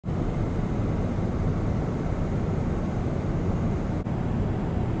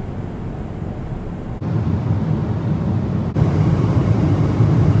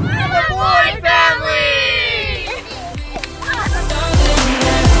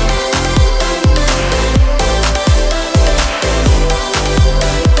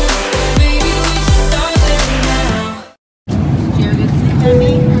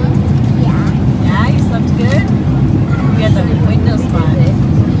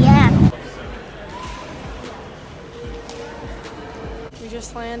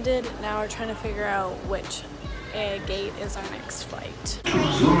just landed. Now we're trying to figure out which gate is our next flight.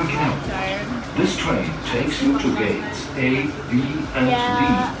 To Zurich Airport. This train takes you to gates A, B, and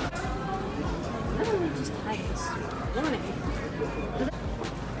D.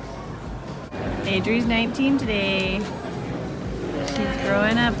 Adri's 19 today. She's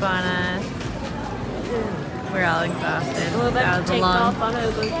growing up on us. We're all exhausted. We're about to take off on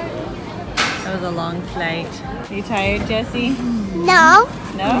Oakland. That was a long flight. Are you tired, Jessie? No.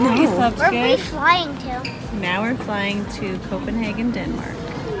 No? You slept Where good? are we flying to? Now we're flying to Copenhagen, Denmark.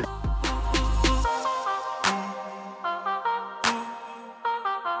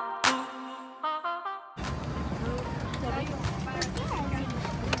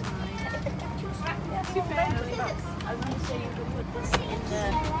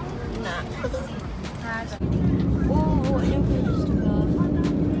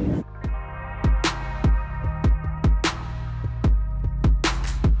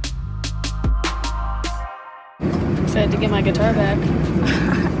 Excited to get my guitar back.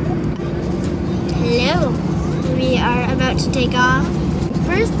 Hello. We are about to take off.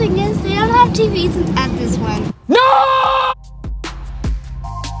 First thing is, they don't have TVs at this one. No!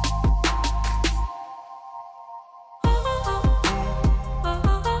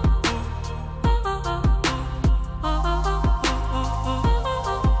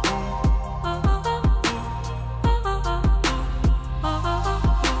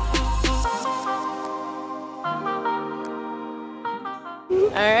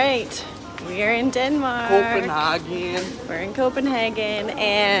 All right, we are in Denmark. Copenhagen. We're in Copenhagen,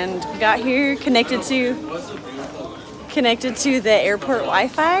 and we got here connected to the airport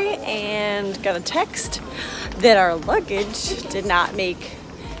Wi-Fi, and got a text that our luggage did not make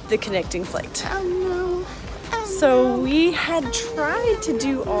the connecting flight. Oh no. So we had tried to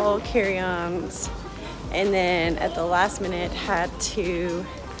do all carry-ons, and then at the last minute had to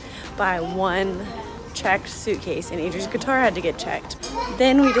buy one checked suitcase, and Adri's guitar had to get checked.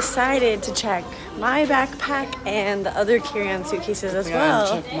 Then we decided to check my backpack and the other carry-on suitcases as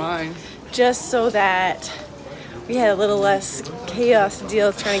well, Check mine. just so that we had a little less chaos to deal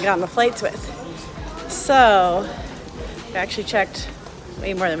with trying to get on the flights with. So we actually checked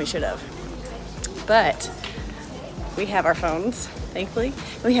way more than we should have. But we have our phones, thankfully.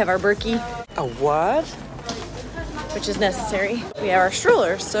 We have our Berkey, A what? which is necessary. We have our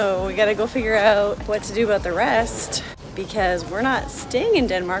stroller, so we gotta go figure out what to do about the rest, because we're not staying in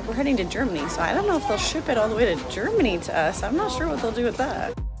Denmark, we're heading to Germany. So I don't know if they'll ship it all the way to Germany to us. I'm not sure what they'll do with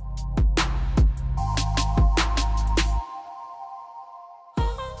that.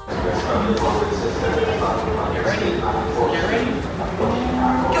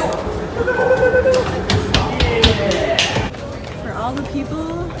 For all the people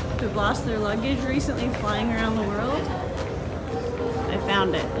who've lost their luggage recently flying around the world, I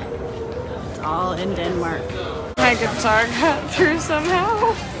found it. It's all in Denmark. My guitar got through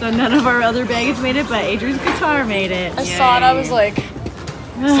somehow. So none of our other baggage made it, but Adri's guitar made it. I saw it, I was like,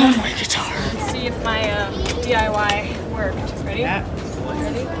 That's my guitar. let's see if my DIY worked. Ready? Yeah.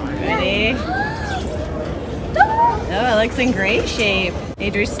 Ready? Ready? Oh, it looks in great shape.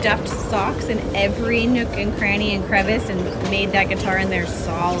 Adri stuffed socks in every nook and cranny and crevice and made that guitar in there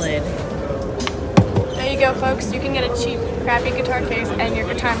solid. There you go, folks. You can get a cheap, crappy guitar case and your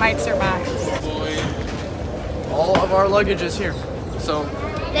guitar might survive. All of our luggage is here. So,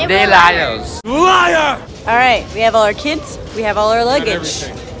 They they were liars. Liar! All right, we have all our kids, we have all our luggage.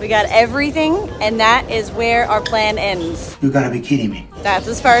 We got everything, and that is where our plan ends. You gotta be kidding me. That's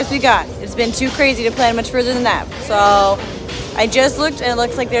as far as we got. It's been too crazy to plan much further than that. So I just looked, and it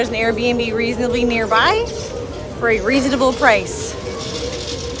looks like there's an Airbnb reasonably nearby for a reasonable price.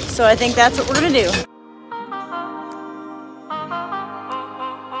 So I think that's what we're gonna do.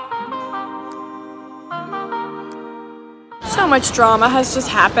 So much drama has just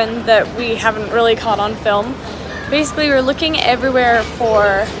happened that we haven't really caught on film. Basically, we're looking everywhere for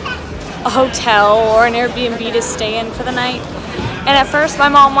a hotel or an Airbnb to stay in for the night. And at first, my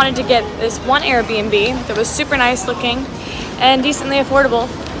mom wanted to get this one Airbnb that was super nice looking and decently affordable.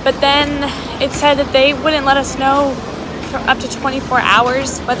 But then it said that they wouldn't let us know for up to 24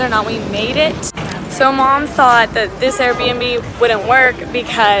 hours whether or not we made it. So mom thought that this Airbnb wouldn't work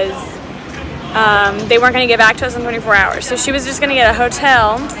because they weren't going to get back to us in 24 hours. So she was just going to get a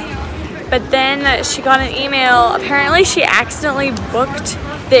hotel. But then she got an email. Apparently she accidentally booked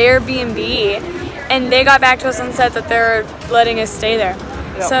the Airbnb, and they got back to us and said that they're letting us stay there.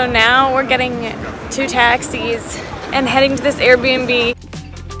 Yep. So now we're getting 2 taxis and heading to this Airbnb.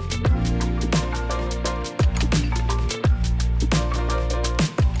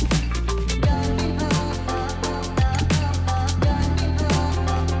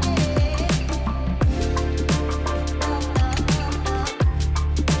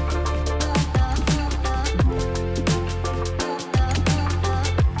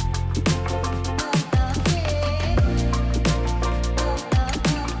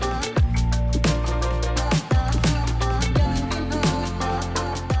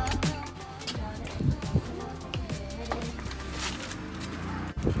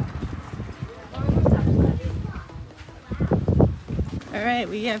 All right,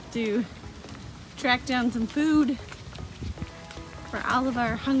 we have to track down some food for all of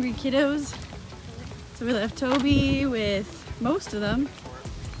our hungry kiddos. So we left Toby with most of them.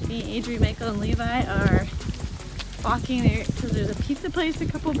 Me, Adri, Michael, and Levi are walking there because there's a pizza place a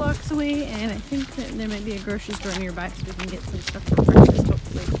couple blocks away, and I think that there might be a grocery store nearby so we can get some stuff for breakfast,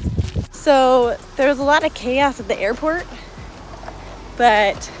 hopefully. So there was a lot of chaos at the airport,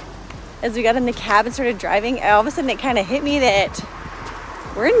 but as we got in the cab and started driving, all of a sudden it kind of hit me that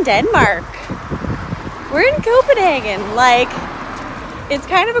we're in Denmark. We're in Copenhagen. Like, it's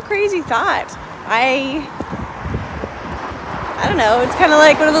kind of a crazy thought. I don't know, it's kind of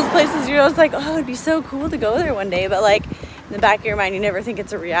like one of those places you're just like, oh, it'd be so cool to go there one day, but like in the back of your mind you never think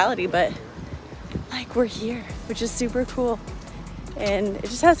it's a reality, but like we're here, which is super cool, and it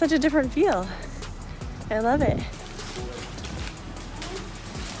just has such a different feel. I love it.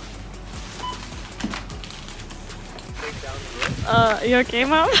 You okay,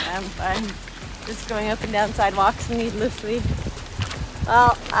 Mom? I'm fine. Just going up and down sidewalks needlessly.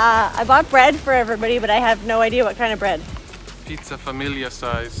 Well, I bought bread for everybody, but I have no idea what kind of bread. Pizza familia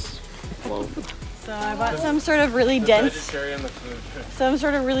size. Whoa. So I bought some sort of really dense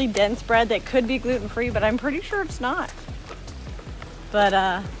bread that could be gluten-free, but I'm pretty sure it's not. But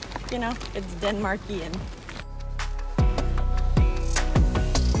you know, it's Denmarkian.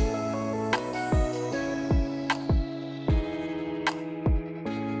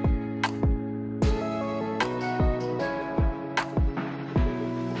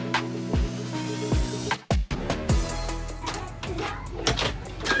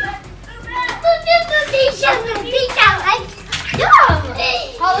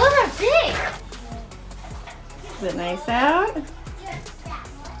 Oh, those are big. Is it nice out?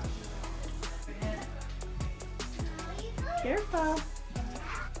 Careful.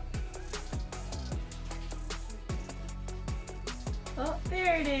 Oh,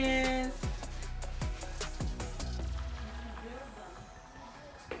 there it is.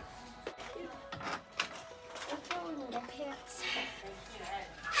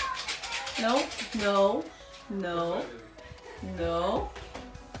 No, no, no, no.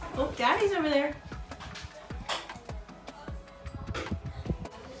 Oh, Daddy's over there.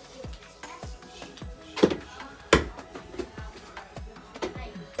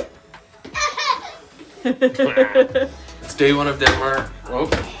 It's day one of Denmark. Oh,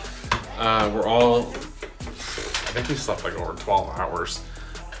 we're all, I think we slept like over 12 hours,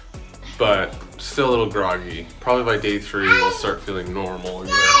 but still a little groggy. Probably by day 3 we'll start feeling normal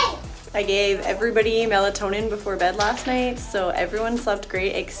again. I gave everybody melatonin before bed last night, so everyone slept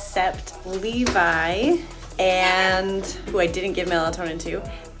great except Levi, and who I didn't give melatonin to,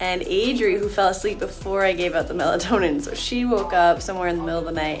 and Adri, who fell asleep before I gave out the melatonin. So she woke up somewhere in the middle of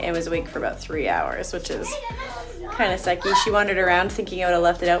the night and was awake for about 3 hours, which is kind of sucky. She wandered around thinking I would have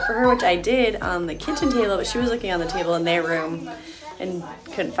left it out for her, which I did on the kitchen table, but she was looking on the table in their room and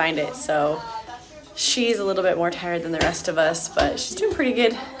couldn't find it. So she's a little bit more tired than the rest of us, but she's doing pretty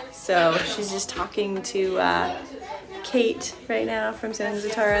good. So she's just talking to Kate right now from San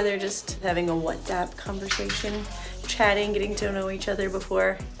Zatara. They're just having a WhatsApp conversation, chatting, getting to know each other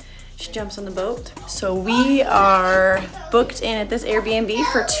before she jumps on the boat. So we are booked in at this Airbnb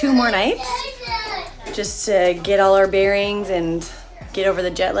for 2 more nights, just to get all our bearings and get over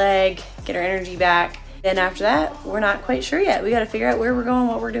the jet lag, get our energy back. Then after that, we're not quite sure yet. We gotta figure out where we're going,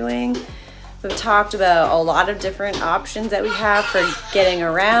 what we're doing. We've talked about a lot of different options that we have for getting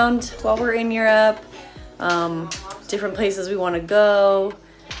around while we're in Europe, different places we want to go,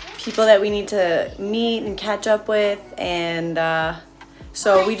 people that we need to meet and catch up with, and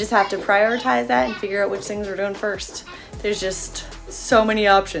so we just have to prioritize that and figure out which things we're doing first. There's just so many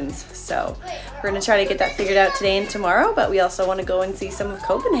options, so we're going to try to get that figured out today and tomorrow, but we also want to go and see some of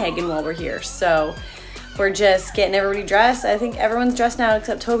Copenhagen while we're here. So we're just getting everybody dressed. I think everyone's dressed now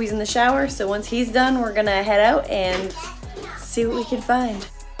except Toby's in the shower. So once he's done, we're gonna head out and see what we can find.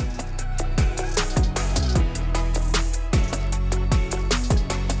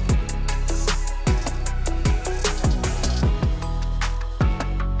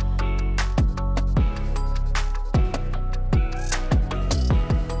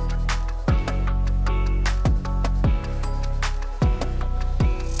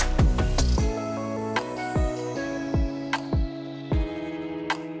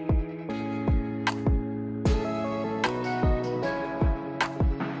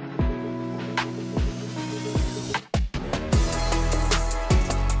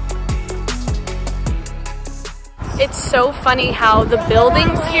 It's so funny how the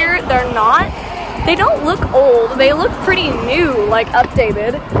buildings here, they don't look old. They look pretty new, like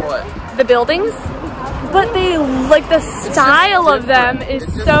updated. What? The buildings, But they, like, the style of them is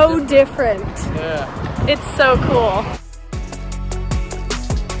so different. Yeah. It's so cool.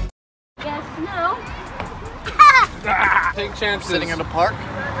 Yes, no. Take chances. Sitting in a park,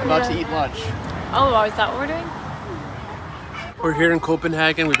 about to eat lunch. Oh, is that what we're doing? We're here in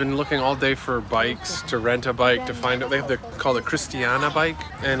Copenhagen. We've been looking all day for bikes, to rent a bike, to find out. They have the called a Christiana bike,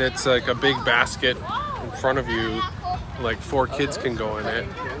 and it's like a big basket in front of you. Like 4 kids can go in it.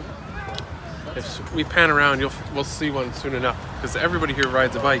 If we pan around, we'll see one soon enough because everybody here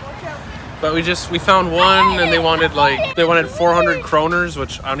rides a bike. But we found one, and they wanted 400 kroners,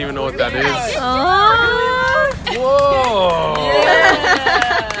 which I don't even know what that is. Whoa!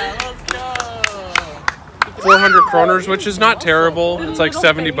 Yeah, let's go. 400 kroners, which is not terrible. It's like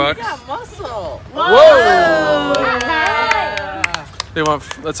 70 bucks. Yeah, muscle. Whoa! They want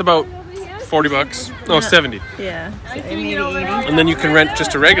that's about 40 bucks. No, 70. Yeah. So maybe 80. And then you can rent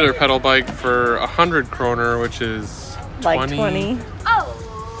just a regular pedal bike for 100 kroner, which is 20. Like 20.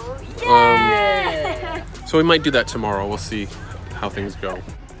 So we might do that tomorrow. We'll see how things go.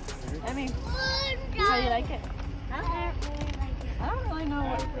 How do you like it? I don't really know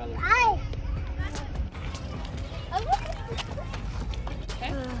what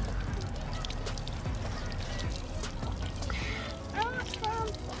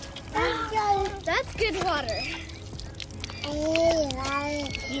That's good water.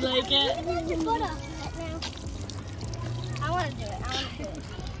 You like it? I want to do it.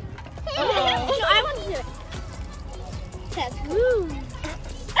 No, I want to do it. It says woo.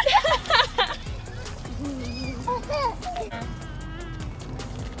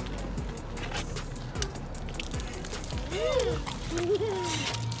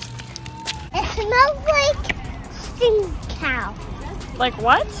 It smells like stinking cow. Like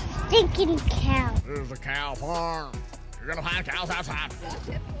what? Stinking cow. This is a cow farm. You're gonna find cows outside.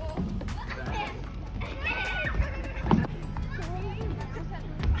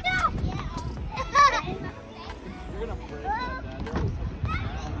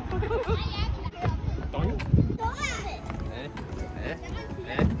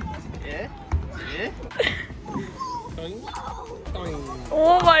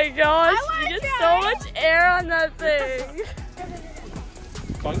 Oh my gosh, you get so much air on that thing.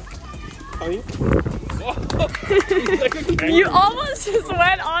 You almost just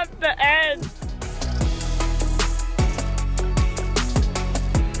went off the edge.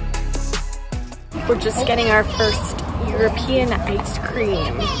 We're just getting our first European ice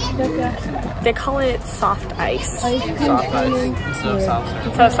cream. They call it soft ice. Soft ice instead of soft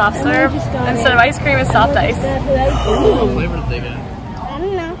serve. So soft serve. Instead of ice cream, it's soft ice. What flavor did they get? I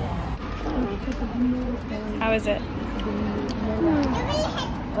don't know. How is it?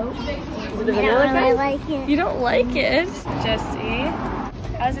 I don't really like it. You don't like it? Jesse.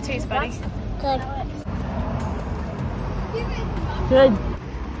 How does it taste, buddy? Good. Good.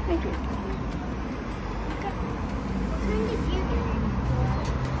 Thank you.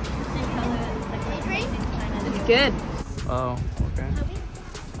 It's good. Oh, okay.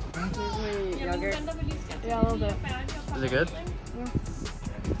 Yogurt. Yeah, a little bit. Is it good?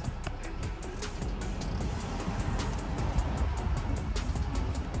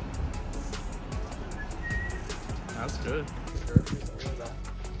 That's good.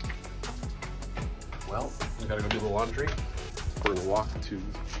 Well, we gotta go do the laundry. We're gonna walk to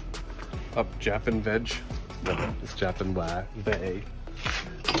up Japan Veg. No, it's Japan Bay.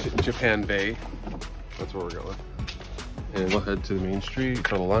 Japan Bay. That's where we're going. And we'll head to the main street,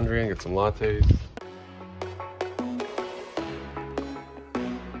 go to the laundry and get some lattes.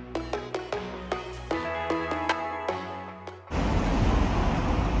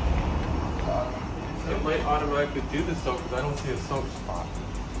 It might automatically do this though because I don't see a soap spot.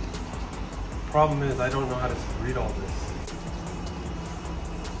 Problem is I don't know how to read all this.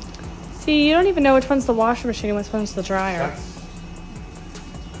 See, you don't even know which one's the washing machine and which one's the dryer. That's...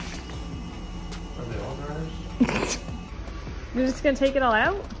 Are they all dryers? You're just gonna take it all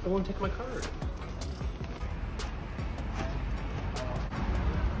out? I won't take my card.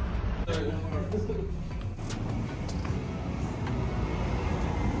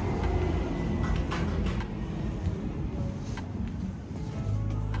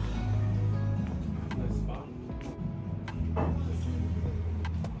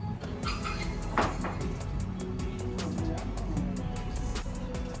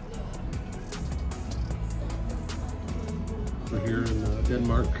 We're here in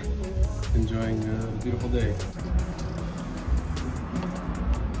Denmark, enjoying a beautiful day. So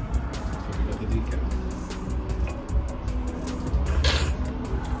we got the decaf.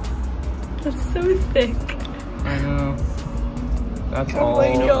 That's so thick. I know. That's Oh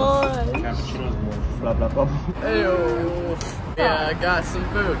my god. Cappuccino's more blah blah blah. Ew. Yeah, I got some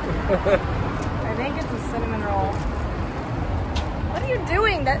food. I think it's a cinnamon roll. What are you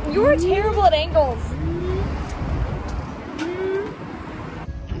doing? You are terrible at angles.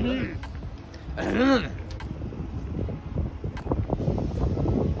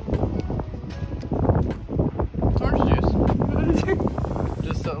 It's orange juice.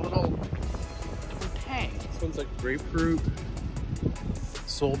 Just a little tang. This one's like grapefruit,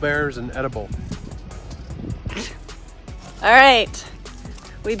 soul bears, and edible. All right,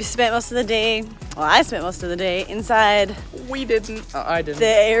 we spent most of the day, well, I spent most of the day inside We didn't. I didn't. the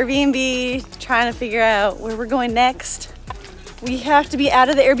Airbnb trying to figure out where we're going next. We have to be out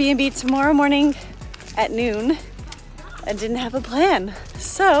of the Airbnb tomorrow morning at noon. I didn't have a plan,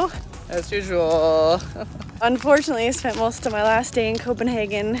 so As usual. unfortunately I spent most of my last day in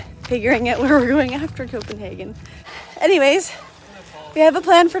Copenhagen figuring out where we're going after Copenhagen. Anyways, we have a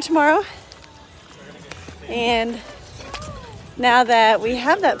plan for tomorrow, and now that we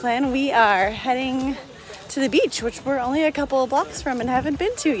have that plan, we are heading to the beach, which we're only a couple of blocks from and haven't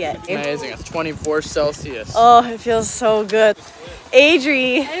been to yet. Amazing. It's 24 Celsius. Oh, it feels so good.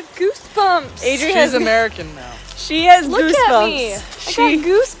 Adri. I have goosebumps. Adri has She's American now. She has Look goosebumps. at me. I got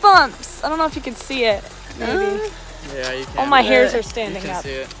goosebumps. I don't know if you can see it. Maybe. Yeah, you can. All my hairs are standing You can up.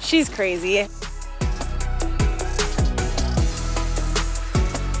 see it. She's crazy.